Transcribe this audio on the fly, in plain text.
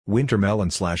Winter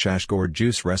melon/ash gourd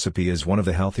juice recipe is one of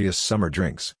the healthiest summer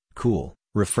drinks, cool,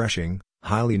 refreshing,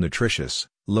 highly nutritious,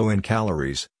 low in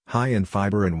calories, high in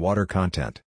fiber and water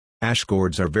content. Ash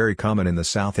gourds are very common in the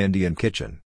South Indian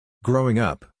kitchen. Growing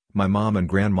up, my mom and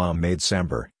grandmom made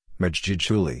sambar,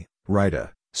 majjijchuli,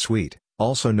 raita, sweet,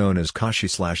 also known as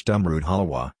kashi/dumroot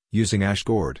halwa, using ash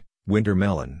gourd, winter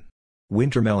melon.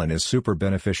 Winter melon is super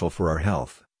beneficial for our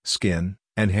health, skin,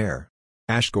 and hair.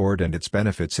 Ash gourd and its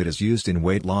benefits: it is used in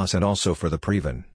weight loss and also for the Preven